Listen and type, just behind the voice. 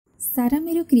सारा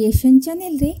मिरु creation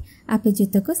channel रे आपे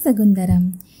जत को सगुन दाराम।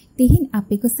 तेहिन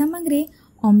आपे को सामंग रे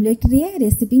ऑमलेट रे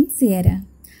रेसिपी शेयर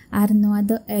आर नोआ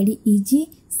दो एडी इजी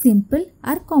सिंपल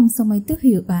और कम समय तो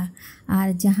हुआ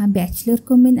आर जहाँ बैचलर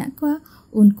को मेना को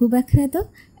उनको बखरा दो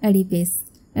AD base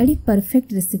AD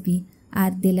perfect recipe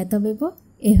are देला तबे बो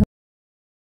एहो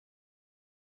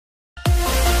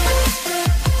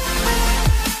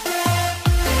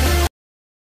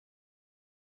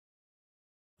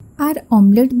आर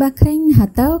ऑमलेट बखराइन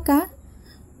हताओ का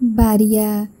बारिया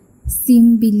सिम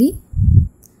बिली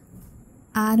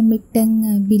आर मिट्टंग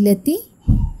बिलती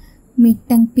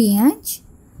मिट्टंग पेंयाज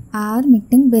आर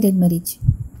मिट्टंग बेरेल मरीच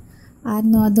आर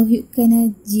नोआ दो हुकना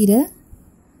जीरा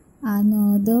आर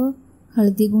नोआ दो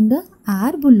हल्दी गुंड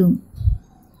आर बुलुंग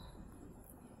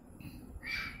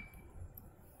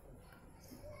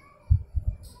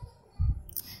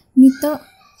नितो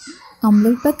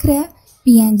ऑमलेट बखरा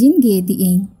पेंयाजिन गेदी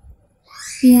एं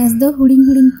पेंयाज दो हुडिंग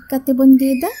हुडिंग काते बन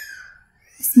गेदा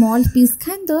स्मॉल पीस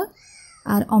खान दो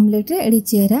आर ऑमलेट रे एडी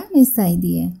चेहरा मेसाई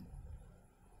दिए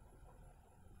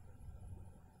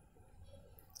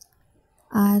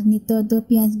आर नितो दो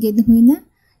पेंयाज गेद हुईना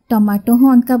टमाटो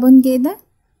हो अनका बन गेदा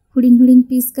हुडिंग हुडिंग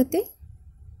पीस काते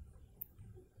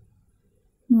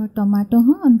नो टमाटो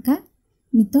हो अनका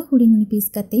नितो हुडिंग हुडिंग पीस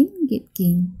काते गेद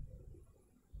के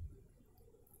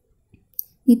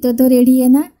नितो दो रेडी है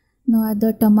ना नोआ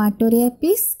दो टमाटो रे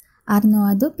पीस आर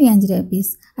नोआ दो पेंयाज रे पीस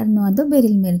आर नोआ दो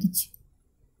बेरेल मरीच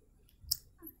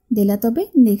देला तबे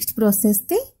नेक्स्ट प्रोसेस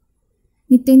ते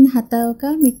नितिन हाताओ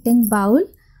का मिट्टंग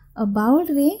बाउल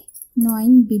रे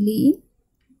नोइन बिली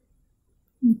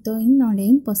नितोइन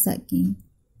नोडेइन पोसाकी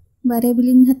बारे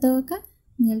बिलिन हाताओ का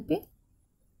नेल पे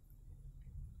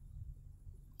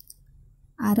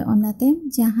आर ओनाते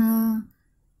जहाँ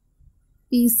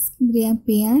पीस रे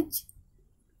पेंयाज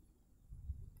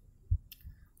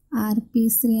आर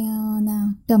पीस रे ओना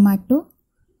टमाटो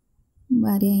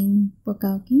बारे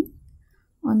पकाओ की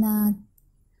ओना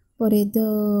परे दो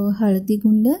हल्दी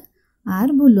गुंड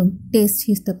आर बुलुंग टेस्ट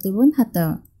हिसाब ते बन हाता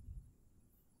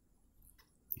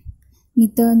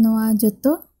नितो नोआ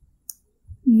जतो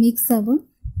मिक्स आबो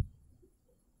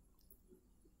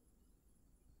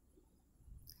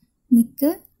निक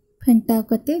फेंटा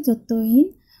कते जतो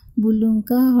इन बुलुंग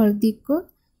का हल्दी को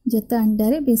जतो अंडा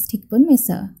रे बेस ठीक बन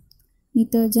मेसा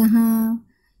नितो जहाँ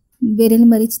बेरेल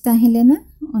मरीच ताहेले ना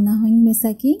ओना होइन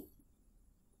मेसा की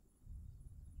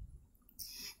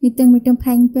नितंग मिटम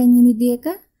फ्राइंग पैन नि दिए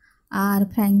का आर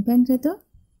फ्राइंग पैन रे तो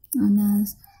ओना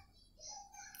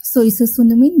सोरिसो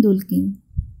सुनुमिन दुलकिन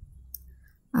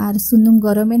आर सुनुम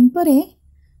गरमेन परे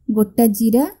गोटा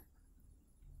जीरा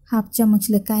हाफ चामच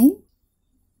लेकाइन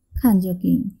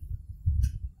खांजोकिन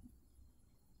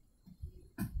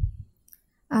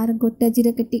आर गोटा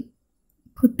जीरा कटी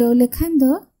फुटो लेखान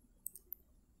दो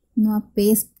नोआ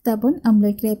पेस्ट ताबन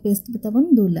ऑमलेट रे पेस्ट ताबन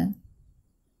दूला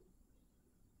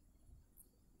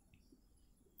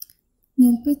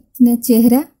नेल पे ने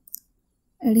चेहरा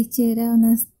एडी चेहरा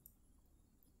ओना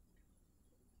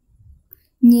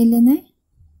नेलेना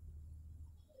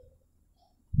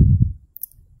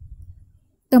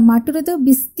टमाटो रे तो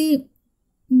बिस्ती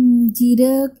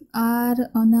जीरा आर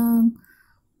ओना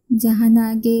जहाँ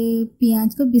नागे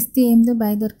पेंयाज को बिस्ती एम दो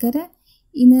बाय दरकार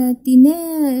इन तीन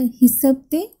हिसाब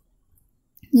ते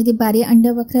यदि बारे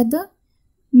अंडा बखरा दो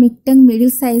मिट्टंग मिडिल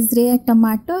साइज रे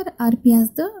टमाटर और पेंयाज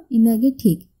दो इनगे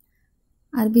ठीक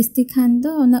और बिस्ती खान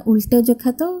दो ओना उल्टा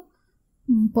जोखा तो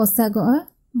पोसा गो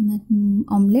ओना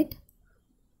ऑमलेट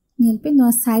नेल पे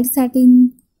नो साइड साइड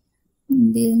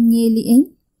दे नेली एन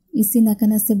इसी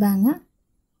नकना से बांगा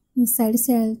साइड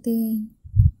साइड ते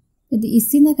यदि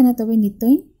इसी नकना तबे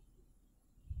नितोइन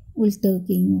उल्टा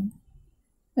के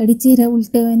अड़ी चेहरा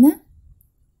उल्टा है ना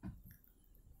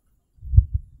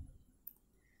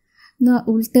नो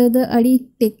उल्टा दो अड़ी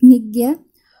टेक्निक गया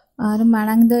और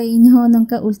मांग दो इन हो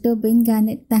नंका उल्टा बन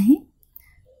गाने ताहे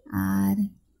आर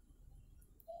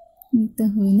तो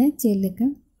हुईना चेले का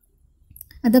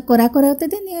अदा कोरा होते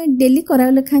थे ने डेली कोरा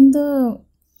लेखान दो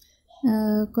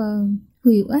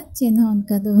हुआ चेन हो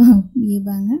उनका दो ये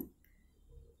बांगा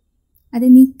अरे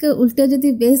निक उल्टा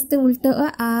जदि बेस तो उल्टा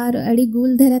आर अड़ी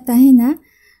गुल धरा ताहे ना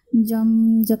जम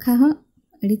जखा हो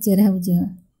अड़ी चेहरा बुझे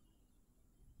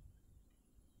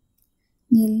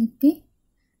नेल पे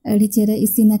अड़ी चेहरा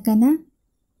इसी नकाना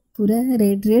पूरा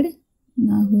रेड रेड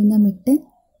ना हुई ना मिट्टे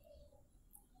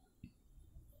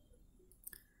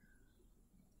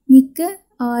निक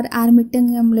और आर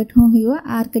मिट्टंग ऑमलेट हो हुआ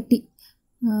आर कटी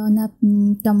ना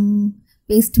टम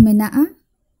पेस्ट में ना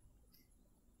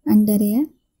अंडर है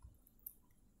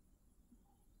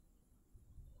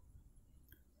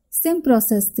सेम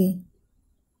प्रोसेस थे